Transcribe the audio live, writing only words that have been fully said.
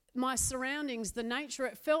my surroundings, the nature,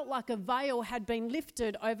 it felt like a veil had been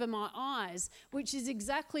lifted over my eyes, which is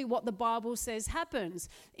exactly what the Bible says happens.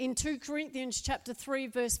 In 2 Corinthians chapter 3,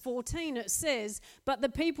 verse 14, it says, "But the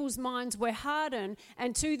people's minds were hardened,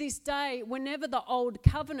 and to this day, whenever the old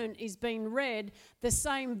covenant is being read, the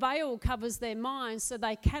same veil covers their minds, so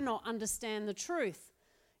they cannot understand the truth."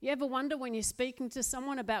 You ever wonder when you're speaking to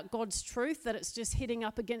someone about God's truth that it's just hitting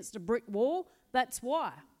up against a brick wall? That's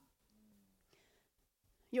why.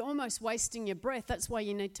 You're almost wasting your breath. That's why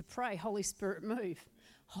you need to pray. Holy Spirit, move.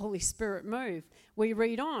 Holy Spirit, move. We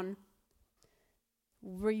read on.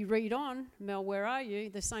 Mel, where are you?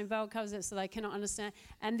 The same veil covers it so they cannot understand.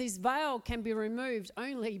 And this veil can be removed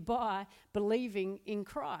only by believing in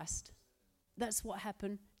Christ. That's what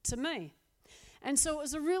happened to me. And so it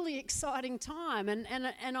was a really exciting time.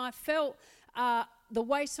 And I felt the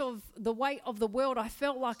weight of the world. I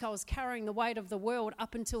felt like I was carrying the weight of the world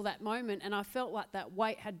up until that moment, and I felt like that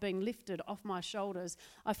weight had been lifted off my shoulders.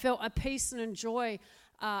 I felt a peace and a joy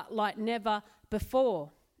like never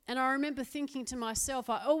before. And I remember thinking to myself,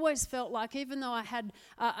 I always felt like, even though I had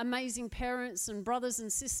amazing parents and brothers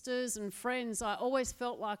and sisters and friends, I always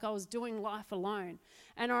felt like I was doing life alone.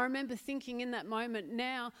 And I remember thinking in that moment,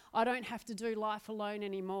 now I don't have to do life alone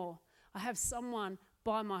anymore. I have someone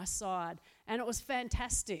by my side, and it was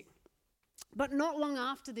fantastic. But not long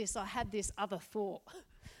after this, I had this other thought,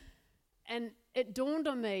 and it dawned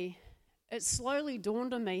on me, it slowly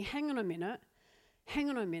dawned on me, hang on a minute,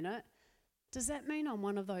 does that mean I'm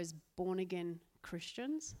one of those born-again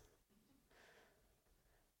Christians?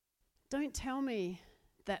 Don't tell me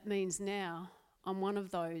that means now I'm one of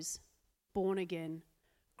those born-again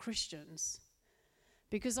Christians,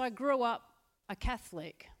 because I grew up a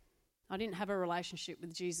Catholic. I didn't have a relationship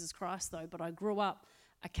with Jesus Christ though, but I grew up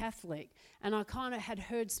a Catholic, and I kind of had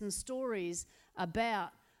heard some stories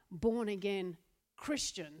about born-again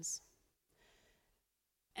Christians.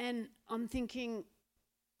 And I'm thinking,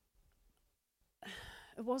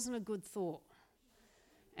 it wasn't a good thought.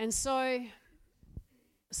 And so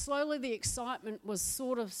slowly the excitement was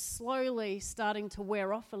sort of slowly starting to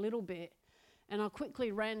wear off a little bit. And I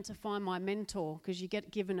quickly ran to find my mentor, because you get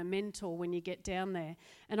given a mentor when you get down there.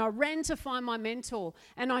 And I ran to find my mentor,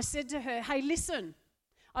 and I said to her, hey, listen,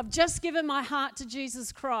 I've just given my heart to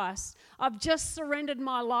Jesus Christ. I've just surrendered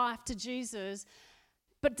my life to Jesus.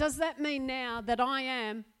 But does that mean now that I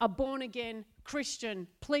am a born-again Christian?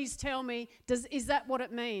 Please tell me, is that what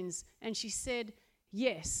it means? And she said,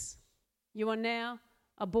 yes, you are now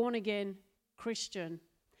a born-again Christian.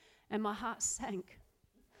 And my heart sank.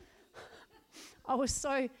 I was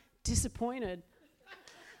so disappointed.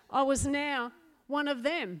 I was now one of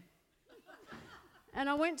them. And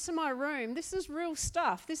I went to my room. This is real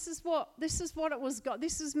stuff. This is what it was.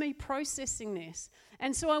 This is me processing this.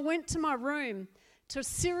 And so I went to my room to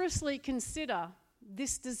seriously consider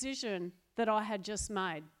this decision that I had just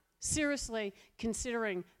made. Seriously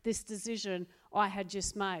considering this decision I had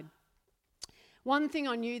just made. One thing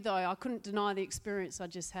I knew though, I couldn't deny the experience I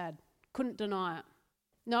just had. Couldn't deny it.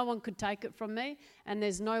 No one could take it from me, and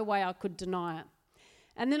there's no way I could deny it.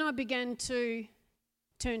 And then I began to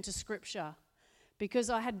turn to Scripture,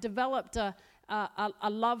 because I had developed a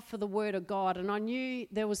love for the Word of God, and I knew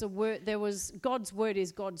there was God's Word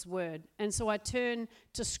is God's Word. And so I turned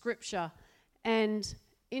to Scripture, and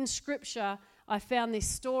in Scripture I found this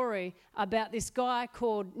story about this guy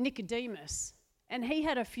called Nicodemus, and he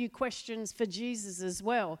had a few questions for Jesus as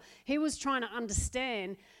well. He was trying to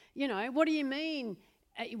understand, what do you mean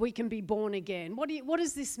we can be born again? What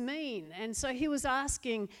does this mean? And so he was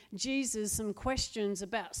asking Jesus some questions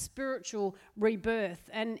about spiritual rebirth.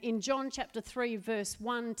 And in John chapter 3, verse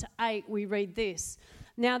 1 to 8, we read this.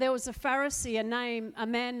 Now there was a Pharisee, a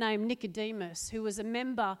man named Nicodemus, who was a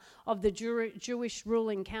member of the Jewish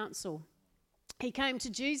ruling council. He came to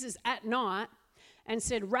Jesus at night and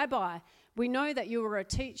said, Rabbi, we know that you are a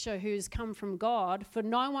teacher who has come from God, for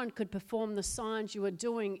no one could perform the signs you are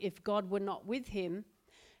doing if God were not with him.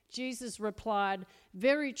 Jesus replied,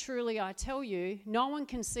 very truly I tell you, no one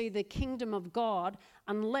can see the kingdom of God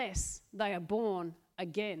unless they are born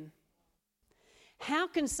again. How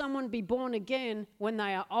can someone be born again when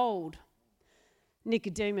they are old?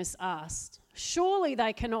 Nicodemus asked. Surely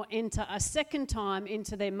they cannot enter a second time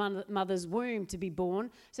into their mother's womb to be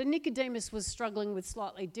born. So Nicodemus was struggling with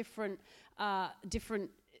slightly different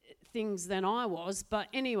things than I was. But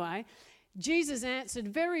anyway, Jesus answered,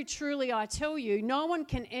 very truly I tell you, no one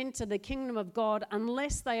can enter the kingdom of God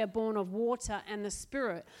unless they are born of water and the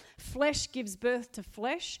Spirit. Flesh gives birth to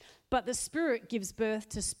flesh, but the Spirit gives birth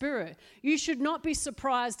to spirit. You should not be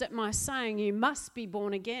surprised at my saying you must be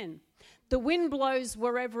born again. The wind blows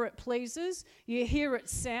wherever it pleases. You hear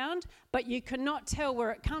its sound, but you cannot tell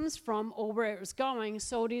where it comes from or where it's going.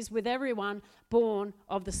 So it is with everyone born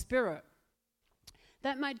of the Spirit.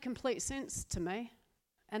 That made complete sense to me,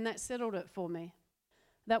 and that settled it for me.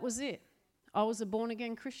 That was it. I was a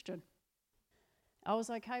born-again Christian. I was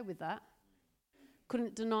okay with that.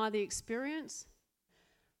 Couldn't deny the experience.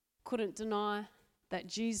 Couldn't deny that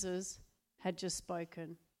Jesus had just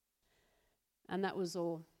spoken. And that was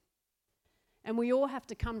all. And we all have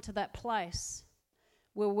to come to that place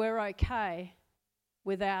where we're okay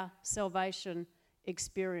with our salvation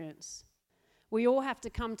experience. We all have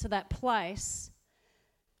to come to that place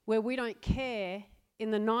where we don't care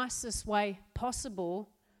in the nicest way possible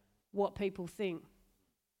what people think.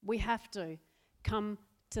 We have to come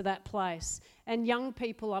to that place. And young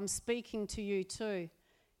people, I'm speaking to you too.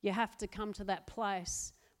 You have to come to that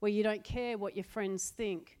place where you don't care what your friends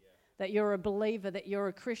think, that you're a believer, that you're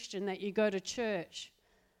a Christian, that you go to church,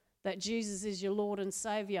 that Jesus is your Lord and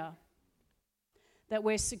Saviour, that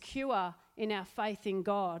we're secure in our faith in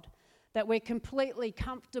God, that we're completely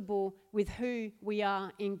comfortable with who we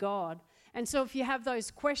are in God. And so if you have those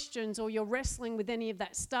questions or you're wrestling with any of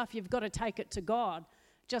that stuff, you've got to take it to God,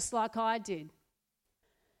 just like I did.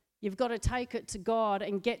 You've got to take it to God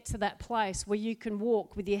and get to that place where you can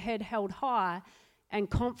walk with your head held high and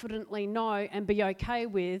confidently know and be okay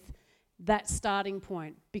with that starting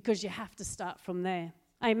point, because you have to start from there.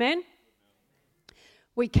 Amen?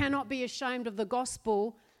 We cannot be ashamed of the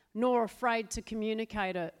gospel nor afraid to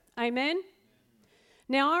communicate it. Amen?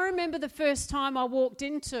 Now, I remember the first time I walked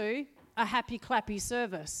into a happy clappy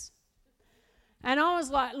service. And I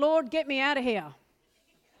was like, Lord, get me out of here.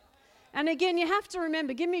 And again, you have to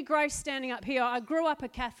remember, give me grace standing up here. I grew up a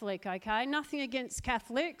Catholic, okay? Nothing against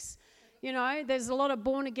Catholics. You know, there's a lot of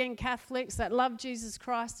born-again Catholics that love Jesus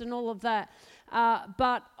Christ and all of that.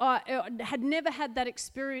 But I had never had that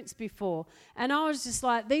experience before. And I was just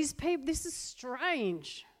like, these people, this is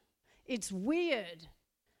strange. It's weird.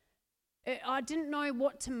 I didn't know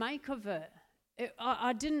what to make of it.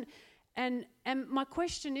 I didn't... And my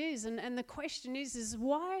question is, and the question is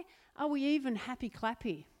why are we even happy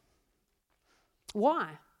clappy? Why?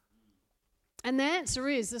 And the answer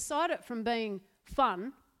is, aside it from being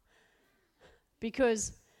fun,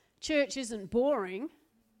 because church isn't boring,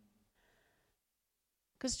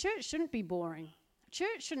 because church shouldn't be boring.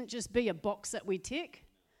 Church shouldn't just be a box that we tick.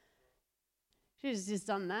 She's just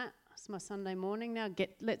done that. It's my Sunday morning now.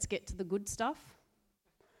 Let's get to the good stuff.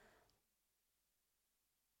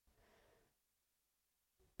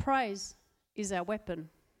 Praise is our weapon.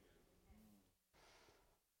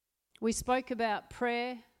 We spoke about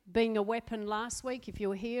prayer being a weapon last week. If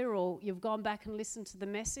you're here or you've gone back and listened to the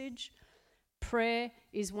message, prayer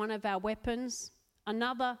is one of our weapons.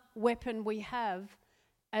 Another weapon we have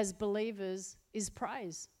as believers is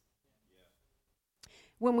praise.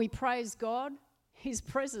 When we praise God, His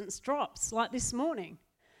presence drops, like this morning.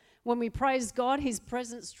 When we praise God, His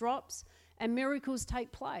presence drops and miracles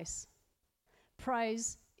take place.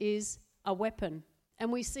 Praise is a weapon.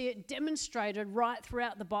 And we see it demonstrated right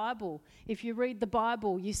throughout the Bible. If you read the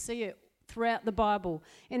Bible, you see it throughout the Bible.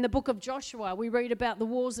 In the book of Joshua, we read about the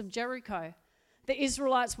walls of Jericho. The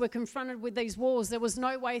Israelites were confronted with these walls. There was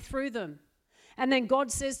no way through them. And then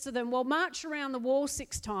God says to them, well, march around the wall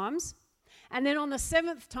 6 times, and then on the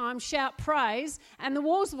 7th time, shout praise, and the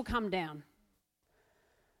walls will come down.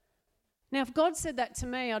 Now, if God said that to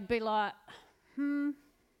me, I'd be like,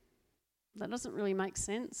 that doesn't really make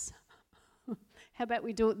sense. How about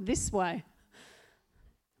we do it this way?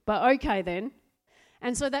 But okay then.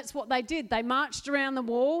 And so that's what they did. They marched around the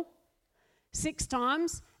wall 6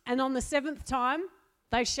 times, and on the 7th time,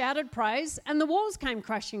 they shouted praise, and the walls came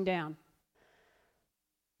crashing down.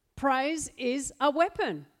 Praise is a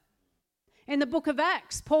weapon. In the book of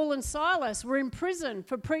Acts, Paul and Silas were in prison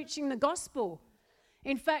for preaching the gospel.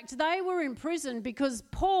 In fact, they were in prison because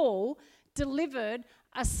Paul delivered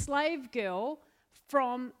a slave girl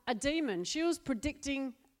from a demon. She was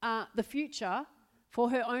predicting the future for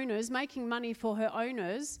her owners, making money for her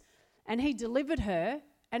owners, and he delivered her,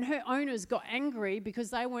 and her owners got angry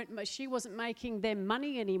because she wasn't making them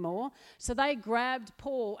money anymore. So they grabbed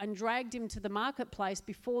Paul and dragged him to the marketplace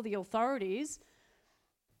before the authorities,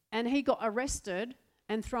 and he got arrested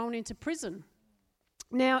and thrown into prison.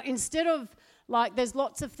 Now, instead of, there's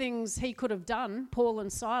lots of things he could have done, Paul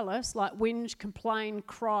and Silas, like whinge, complain,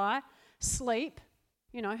 cry, sleep.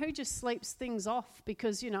 You know, who just sleeps things off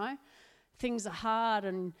because, things are hard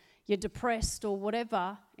and you're depressed or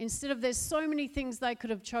whatever. There's so many things they could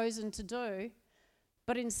have chosen to do,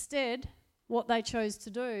 but instead, what they chose to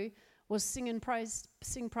do was sing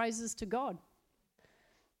praises to God.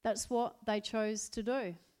 That's what they chose to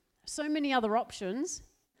do. So many other options.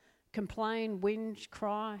 Complain, whinge,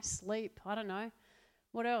 cry, sleep, I don't know.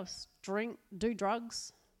 What else? Drink, do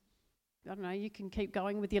drugs. I don't know, you can keep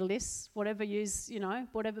going with your lists, whatever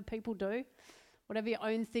whatever people do, whatever your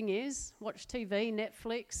own thing is. Watch TV,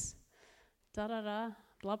 Netflix, blah,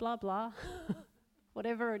 blah, blah,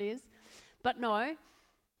 whatever it is. But no,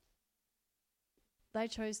 they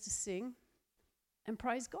chose to sing and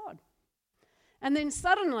praise God. And then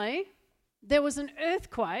suddenly, there was an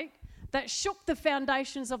earthquake that shook the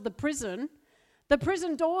foundations of the prison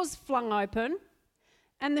doors flung open,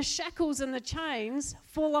 and the shackles and the chains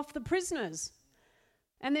fall off the prisoners,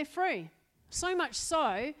 and they're free. So much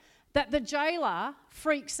so that the jailer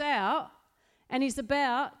freaks out and he's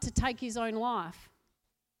about to take his own life.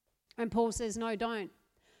 And Paul says, no, don't.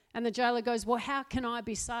 And the jailer goes, well, how can I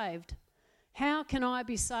be saved? How can I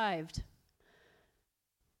be saved?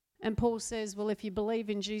 And Paul says, well, if you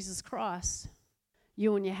believe in Jesus Christ,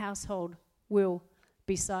 you and your household will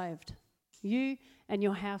be saved. You and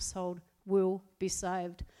your household will be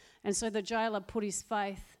saved. And so the jailer put his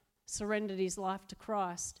faith, surrendered his life to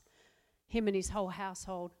Christ. Him and his whole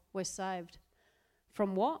household were saved.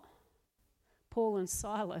 From what? Paul and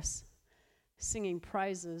Silas singing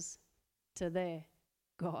praises to their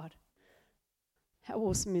God. How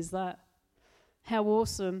awesome is that? How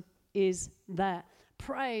awesome is that?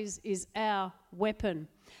 Praise is our weapon.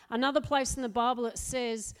 Another place in the Bible it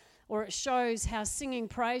says, or it shows how singing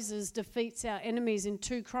praises defeats our enemies. In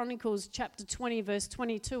 2 Chronicles chapter 20 verse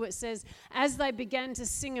 22 it says, as they began to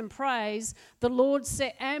sing and praise, the Lord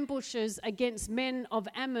set ambushes against men of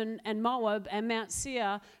Ammon and Moab and Mount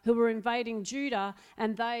Seir who were invading Judah,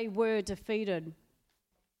 and they were defeated.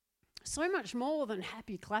 So much more than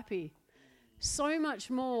happy clappy. So much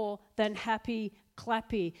more than happy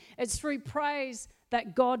clappy. It's through praise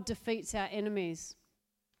that God defeats our enemies.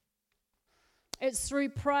 It's through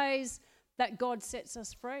praise that God sets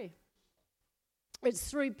us free. It's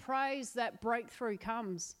through praise that breakthrough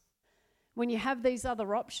comes. When you have these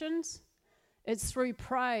other options, it's through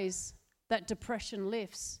praise that depression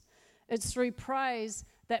lifts. It's through praise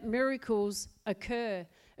that miracles occur.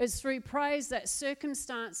 It's through praise that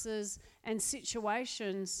circumstances and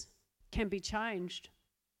situations can be changed.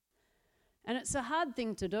 And it's a hard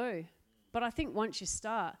thing to do, but I think once you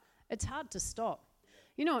start, it's hard to stop.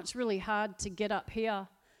 You know, it's really hard to get up here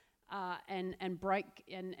and break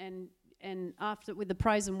and after with the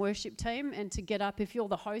praise and worship team, and to get up if you're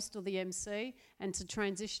the host or the MC and to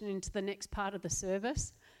transition into the next part of the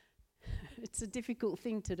service. It's a difficult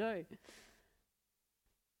thing to do.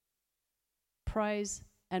 Praise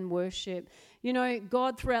and worship. You know,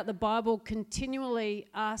 God throughout the Bible continually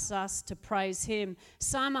asks us to praise him.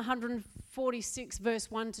 Psalm 146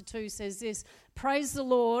 verse 1 to 2 says this, praise the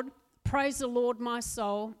Lord, my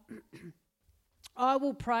soul. I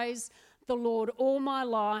will praise the Lord all my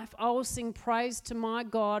life. I will sing praise to my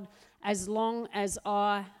God as long as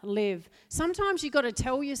I live. Sometimes you got to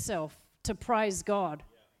tell yourself to praise God.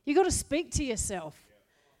 You got to speak to yourself.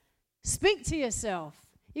 Speak to yourself.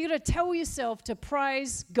 You got to tell yourself to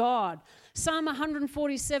praise God. Psalm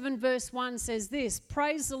 147 verse 1 says this,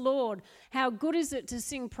 praise the Lord. How good is it to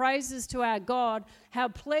sing praises to our God? How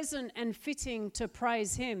pleasant and fitting to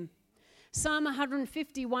praise him. Psalm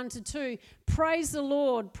 151 to 2, praise the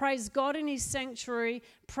Lord, praise God in his sanctuary,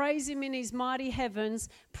 praise him in his mighty heavens,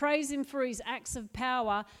 praise him for his acts of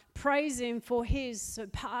power, praise him for his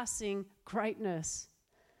surpassing greatness.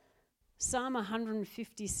 Psalm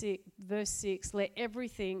 156 verse 6, let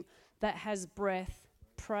everything that has breath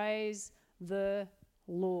praise the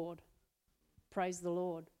Lord. Praise the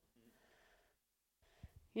Lord.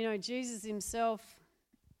 You know, Jesus himself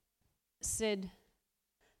said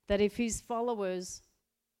that if his followers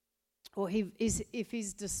or if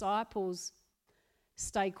his disciples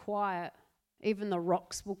stay quiet, even the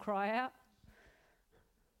rocks will cry out.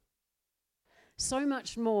 So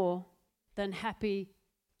much more than happy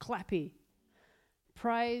clappy.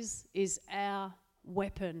 Praise is our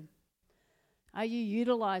weapon. Are you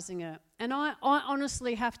utilizing it? And I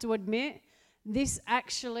honestly have to admit, this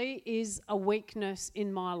actually is a weakness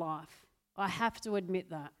in my life. I have to admit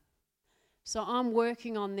that. So I'm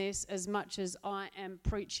working on this as much as I am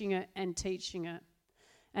preaching it and teaching it.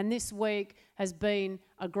 And this week has been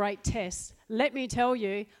a great test, let me tell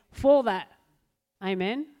you, for that.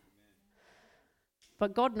 Amen?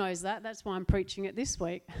 But God knows that. That's why I'm preaching it this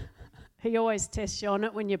week. He always tests you on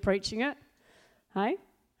it when you're preaching it. Hey?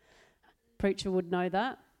 Preacher would know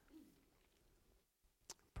that.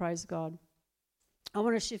 Praise God. I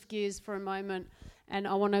want to shift gears for a moment, and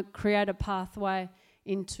I want to create a pathway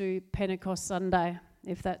into Pentecost Sunday,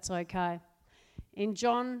 if that's okay. In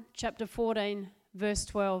John chapter 14, verse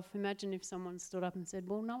 12, imagine if someone stood up and said,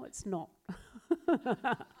 well, no, it's not.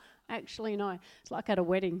 Actually, no. It's like at a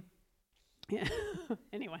wedding. Yeah.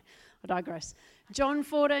 Anyway, I digress. John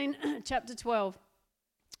 14, chapter 12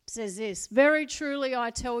 says this, very truly I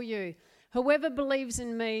tell you, whoever believes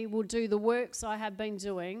in me will do the works I have been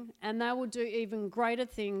doing, and they will do even greater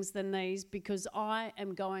things than these because I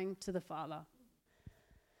am going to the Father.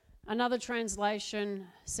 Another translation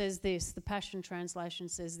says this, the Passion Translation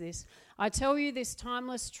says this, I tell you this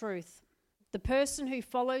timeless truth, the person who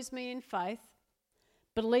follows me in faith,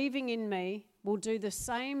 believing in me, will do the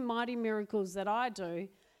same mighty miracles that I do,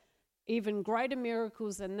 even greater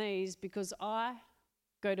miracles than these, because I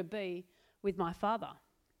go to be with my Father.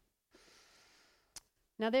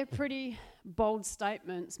 Now, they're pretty bold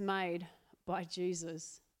statements made by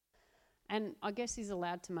Jesus. And I guess he's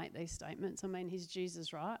allowed to make these statements. I mean, he's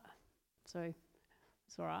Jesus, right? So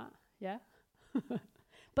it's all right, yeah?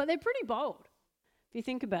 But they're pretty bold, if you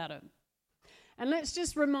think about it. And let's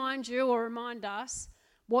just remind you or remind us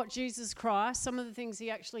what Jesus Christ, some of the things he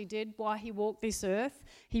actually did while he walked this earth.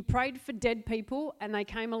 He prayed for dead people and they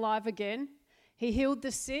came alive again. He healed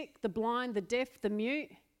the sick, the blind, the deaf, the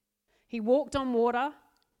mute. He walked on water.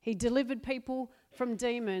 He delivered people from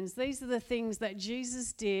demons. These are the things that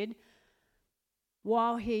Jesus did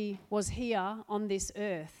while he was here on this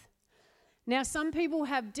earth. Now, some people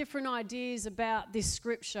have different ideas about this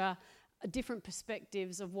scripture, different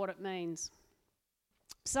perspectives of what it means.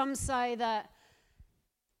 Some say that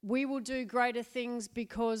we will do greater things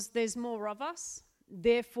because there's more of us.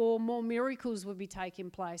 Therefore, more miracles will be taking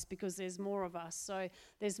place because there's more of us. So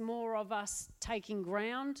there's more of us taking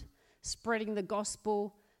ground, spreading the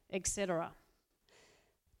gospel, etc.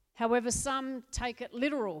 However, some take it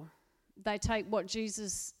literal. They take what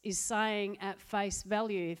Jesus is saying at face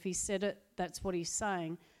value. If he said it, that's what he's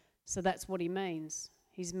saying. So that's what he means.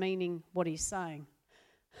 He's meaning what he's saying.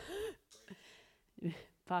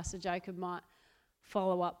 Pastor Jacob might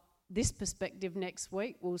follow up this perspective next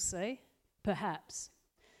week. We'll see. Perhaps.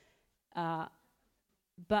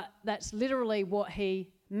 But that's literally what he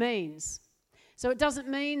means. So it doesn't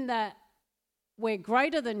mean that we're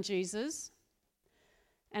greater than Jesus.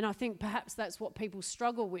 And I think perhaps that's what people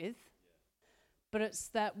struggle with. But it's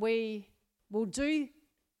that we will do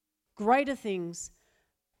greater things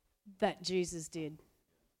that Jesus did.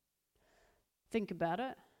 Think about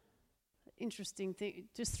it. Interesting thing.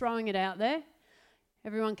 Just throwing it out there.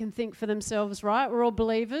 Everyone can think for themselves, right? We're all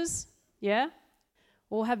believers. Yeah?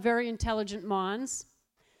 All have very intelligent minds.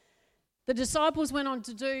 The disciples went on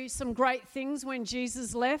to do some great things when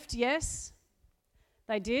Jesus left. Yes,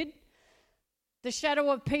 they did. The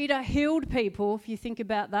shadow of Peter healed people, if you think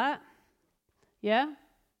about that. Yeah?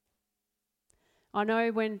 I know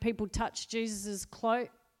when people touched Jesus'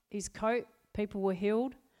 his coat, people were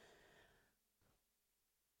healed.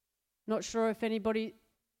 Not sure if anybody,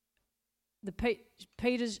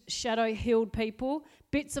 Peter's shadow healed people.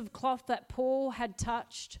 Bits of cloth that Paul had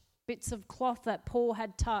touched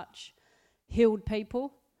healed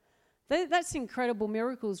people. That's incredible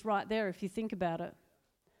miracles right there if you think about it.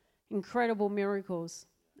 Incredible miracles.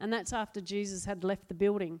 And that's after Jesus had left the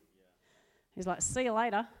building. He's like, see you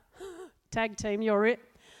later. Tag team, you're it.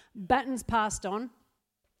 Baton's passed on.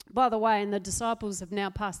 By the way, and the disciples have now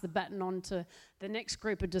passed the baton on to the next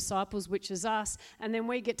group of disciples, which is us. And then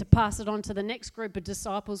we get to pass it on to the next group of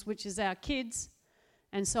disciples, which is our kids,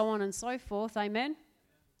 and so on and so forth. Amen?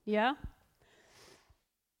 Yeah?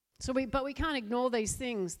 But we can't ignore these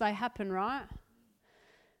things. They happen, right?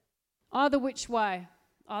 Either which way,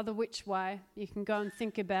 you can go and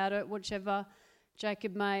think about it, whichever.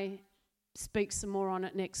 Jacob may speak some more on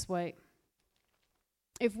it next week.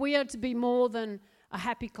 If we are to be more than a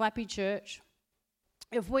happy clappy church,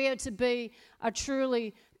 if we are to be a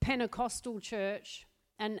truly Pentecostal church,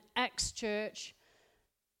 an Acts church,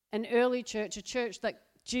 an early church, a church that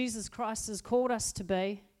Jesus Christ has called us to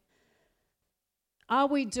be, are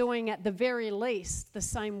we doing at the very least the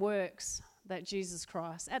same works that Jesus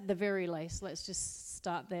Christ, at the very least, let's just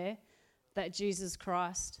start there, that Jesus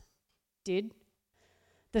Christ did?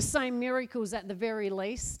 The same miracles at the very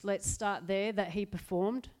least, let's start there, that he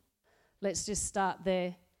performed. Let's just start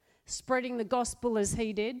there. Spreading the gospel as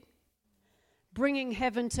he did. Bringing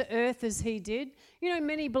heaven to earth as he did. You know,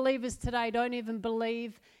 many believers today don't even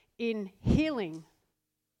believe in healing.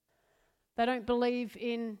 They don't believe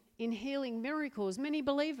in healing miracles. Many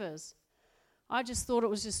believers. I just thought it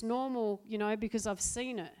was just normal, because I've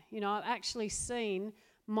seen it. I've actually seen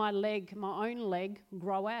my own leg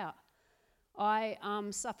grow out. I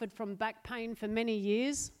suffered from back pain for many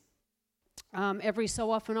years. Every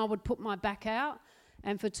so often I would put my back out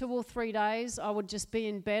And for 2 or 3 days, I would just be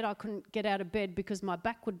in bed. I couldn't get out of bed because my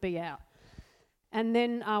back would be out. And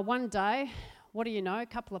then one day, what do you know, a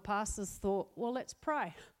couple of pastors thought, well, let's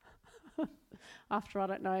pray. After I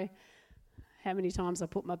don't know how many times I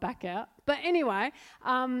put my back out. But anyway,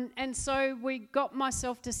 and so we got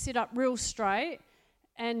myself to sit up real straight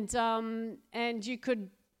and you could,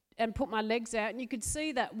 and put my legs out, and you could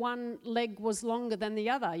see that one leg was longer than the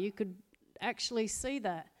other. You could actually see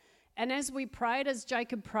that. And as we prayed, as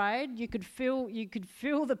Jacob prayed, you could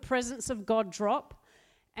feel the presence of God drop,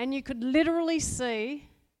 and you could literally see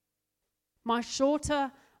my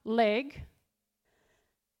shorter leg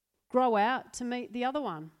grow out to meet the other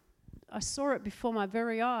one. I saw it before my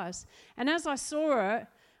very eyes. And as I saw it,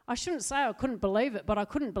 I shouldn't say I couldn't believe it, but I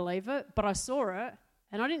couldn't believe it, but I saw it,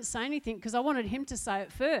 and I didn't say anything because I wanted him to say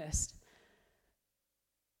it first.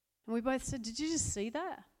 And we both said, did you just see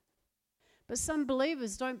that? But some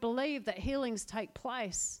believers don't believe that healings take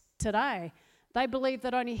place today. They believe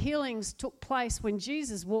that only healings took place when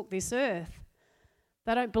Jesus walked this earth.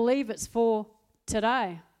 They don't believe it's for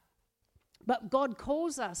today. But God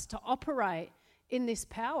calls us to operate in this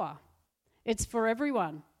power. It's for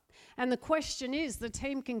everyone. And the question is, the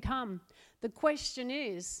team can come. The question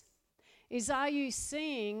is are you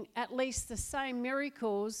seeing at least the same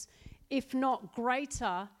miracles, if not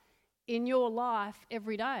greater, in your life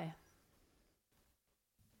every day?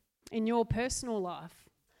 In your personal life,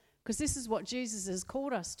 because this is what Jesus has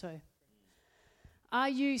called us to. Are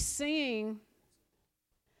you seeing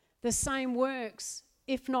the same works,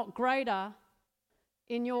 if not greater,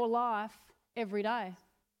 in your life every day?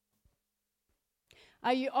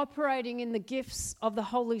 Are you operating in the gifts of the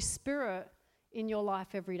Holy Spirit in your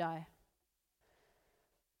life every day?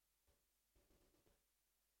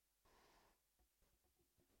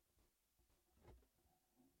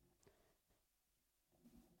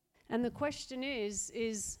 And the question is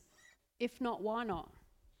if not, why not?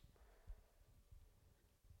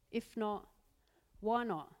 If not, why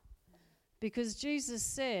not? Because Jesus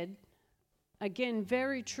said, again,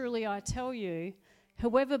 very truly I tell you,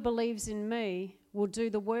 whoever believes in me will do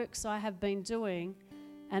the works I have been doing,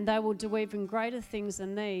 and they will do even greater things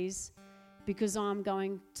than these, because I'm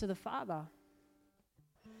going to the Father.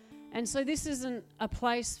 And so this isn't a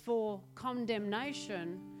place for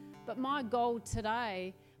condemnation, but my goal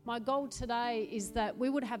today is that we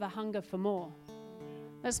would have a hunger for more.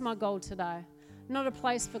 That's my goal today. Not a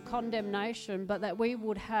place for condemnation, but that we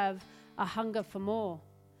would have a hunger for more.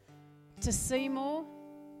 To see more,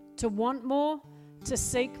 to want more, to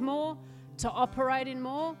seek more, to operate in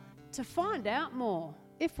more, to find out more.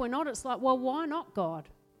 If we're not, it's like, well, why not, God?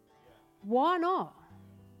 Why not?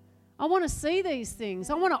 I want to see these things.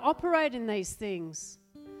 I want to operate in these things.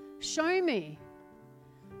 Show me.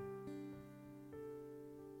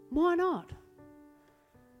 Why not?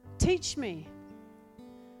 Teach me.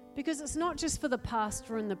 Because it's not just for the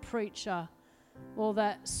pastor and the preacher or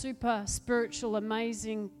that super spiritual,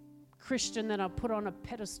 amazing Christian that I put on a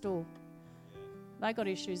pedestal. They got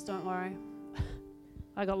issues, don't worry.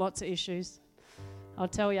 I got lots of issues. I'll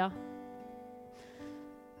tell you.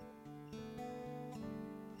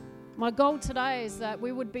 My goal today is that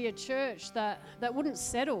we would be a church that wouldn't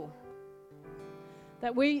settle.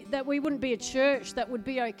 That we wouldn't be a church that would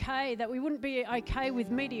be okay, that we wouldn't be okay with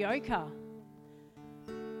mediocre.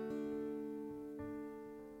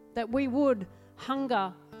 That we would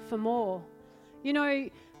hunger for more. You know,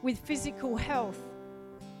 with physical health,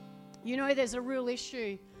 you know there's a real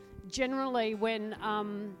issue generally when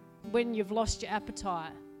you've lost your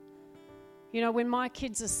appetite. You know, when my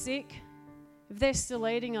kids are sick, if they're still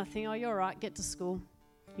eating, I think, oh, you're all right, get to school.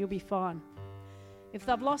 You'll be fine. If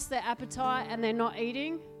they've lost their appetite and they're not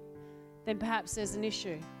eating, then perhaps there's an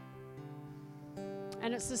issue.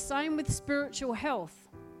 And it's the same with spiritual health.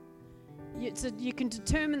 You can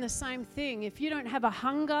determine the same thing. If you don't have a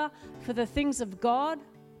hunger for the things of God,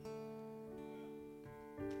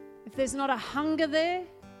 if there's not a hunger there,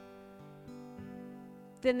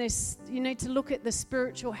 then you need to look at the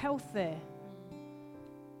spiritual health there.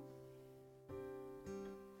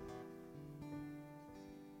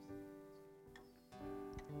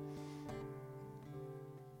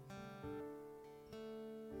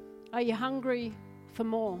 Are you hungry for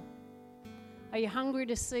more? Are you hungry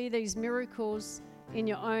to see these miracles in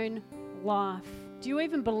your own life? Do you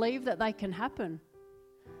even believe that they can happen?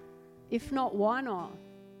 If not, why not?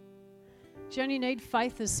 Do you only need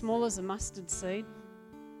faith as small as a mustard seed?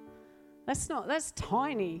 That's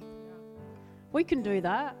tiny. We can do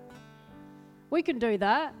that. We can do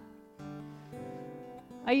that.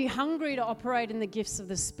 Are you hungry to operate in the gifts of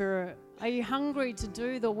the Spirit? Are you hungry to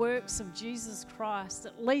do the works of Jesus Christ,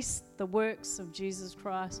 at least the works of Jesus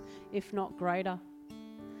Christ, if not greater?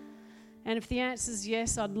 And if the answer is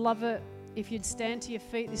yes, I'd love it if you'd stand to your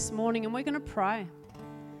feet this morning, and we're going to pray.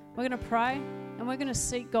 We're going to pray and we're going to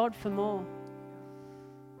seek God for more.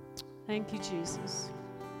 Thank you, Jesus.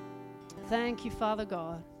 Thank you, Father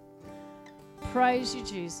God. Praise you,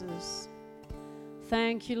 Jesus.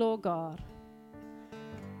 Thank you, Lord God.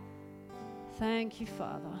 Thank you,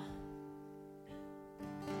 Father.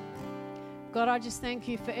 God, I just thank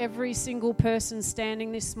you for every single person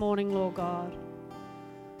standing this morning, Lord God.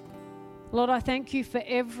 Lord, I thank you for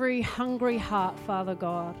every hungry heart, Father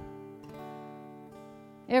God.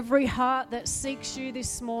 Every heart that seeks you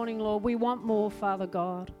this morning, Lord, we want more, Father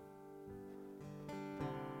God.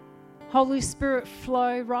 Holy Spirit,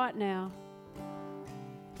 flow right now.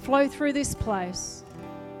 Flow through this place.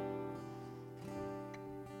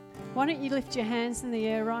 Why don't you lift your hands in the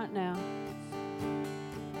air right now?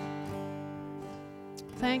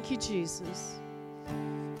 Thank you, Jesus.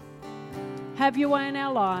 Have your way in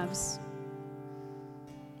our lives.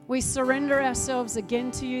 We surrender ourselves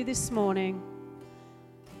again to you this morning.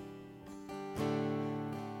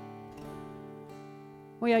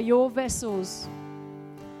 We are your vessels.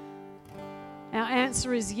 Our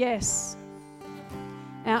answer is yes.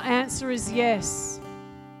 Our answer is yes.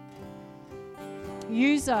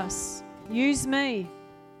 Use us. Use me.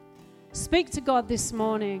 Speak to God this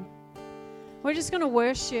morning. We're just going to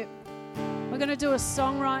worship. We're going to do a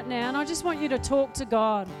song right now, and I just want you to talk to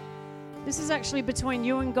God. This is actually between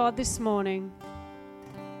you and God this morning.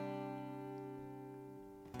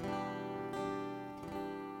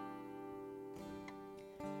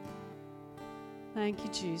 Thank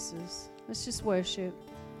you, Jesus. Let's just worship.